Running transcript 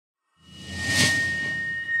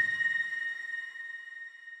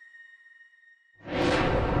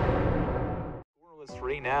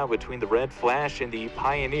now between the Red Flash and the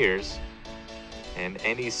Pioneers, and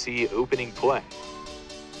NEC opening play.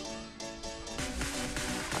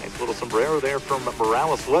 Nice little sombrero there from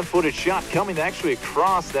Morales. Left-footed shot coming actually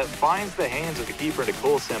across that finds the hands of the keeper,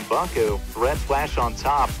 Nicole Sambuco. Red Flash on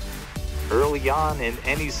top early on in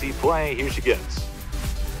NEC play. Here she goes.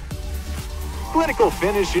 Clinical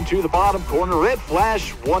finish into the bottom corner. Red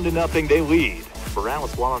Flash 1-0, they lead.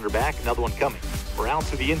 Morales one on her back, another one coming. Morales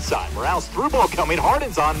to the inside. Morales through ball coming.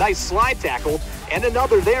 Harden's on, nice slide tackle. And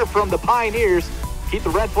another there from the Pioneers. Keep the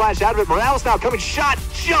Red Flash out of it. Morales now coming, shot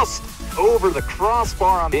just over the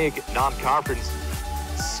crossbar on big non-conference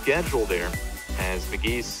schedule there. As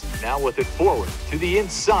McGee's now with it forward to the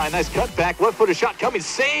inside. Nice cutback, left-footed shot coming,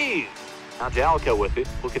 save. Now Jalika with it,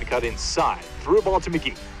 looking to cut inside. Through ball to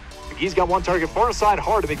McGee. McGee's got one target, far side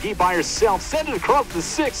hard to McGee by herself. Send it across the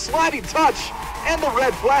 6, sliding touch, and the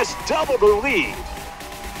Red Flash double the lead.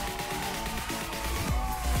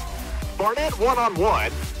 Barnett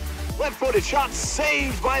one-on-one. Left-footed shot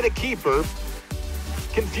saved by the keeper.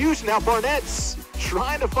 Confusion now, Barnett's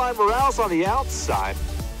trying to find Morales on the outside.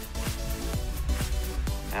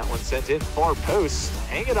 That one sent in far post,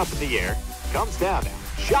 hanging up in the air. Comes down now.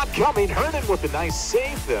 Shot coming, Hernan with a nice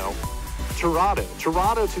save though.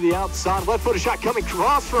 Toronto to the outside, left-footed shot coming,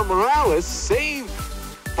 cross from Morales, saved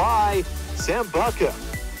by Sambuco.